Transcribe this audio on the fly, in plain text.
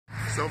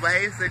So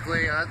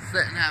basically, let's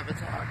sit and have a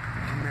talk,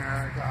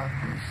 America.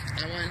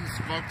 I went and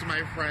spoke to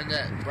my friend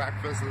at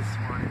breakfast this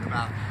morning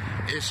about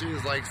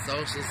issues like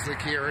Social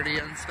Security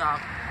and stuff.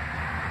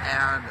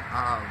 And,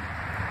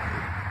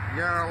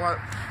 you know what?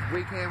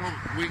 We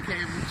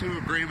came to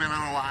agreement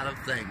on a lot of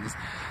things.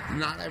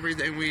 Not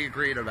everything we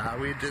agreed about.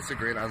 We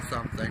disagreed on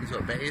some things,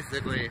 but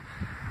basically,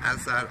 I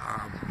said,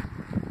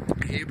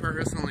 he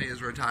personally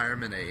is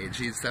retirement age.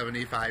 He's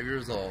 75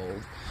 years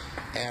old,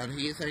 and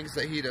he thinks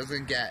that he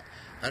doesn't get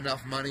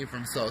enough money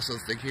from Social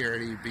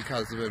Security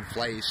because of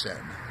inflation.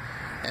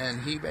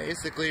 And he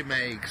basically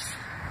makes,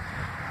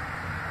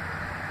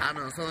 I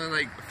don't know, something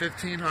like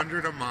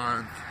 $1,500 a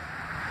month,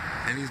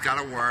 and he's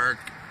got to work,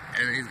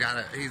 and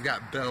he's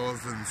got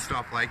bills and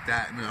stuff like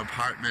that, and an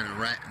apartment and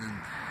rent, and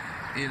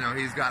you know,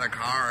 he's got a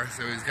car,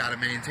 so he's got to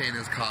maintain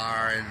his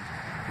car, and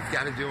he's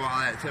got to do all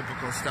that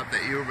typical stuff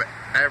that you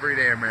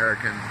everyday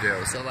Americans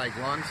do. So, like,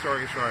 long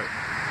story short,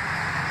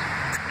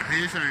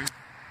 he's saying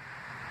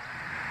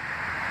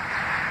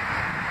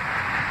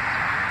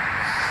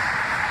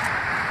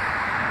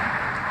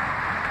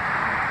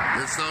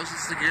the Social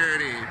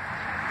Security.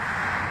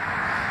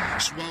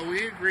 Well,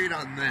 we agreed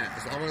on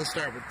this. I want to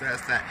start with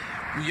this, that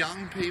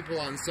young people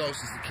on Social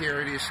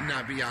Security should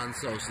not be on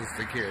Social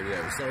Security.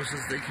 Social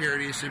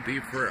Security should be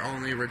for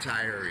only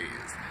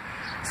retirees.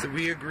 So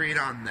we agreed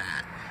on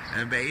that.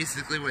 And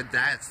basically what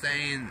that's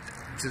saying,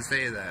 to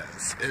say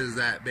this, is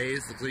that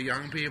basically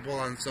young people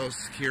on Social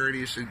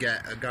Security should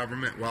get a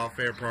government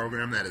welfare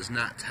program that is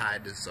not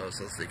tied to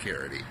Social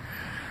Security.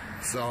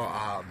 So,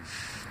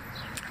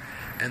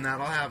 and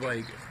that'll have,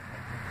 like,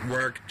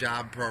 work,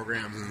 job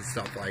programs and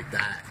stuff like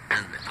that.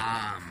 And,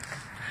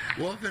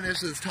 we'll finish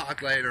this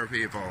talk later,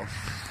 people.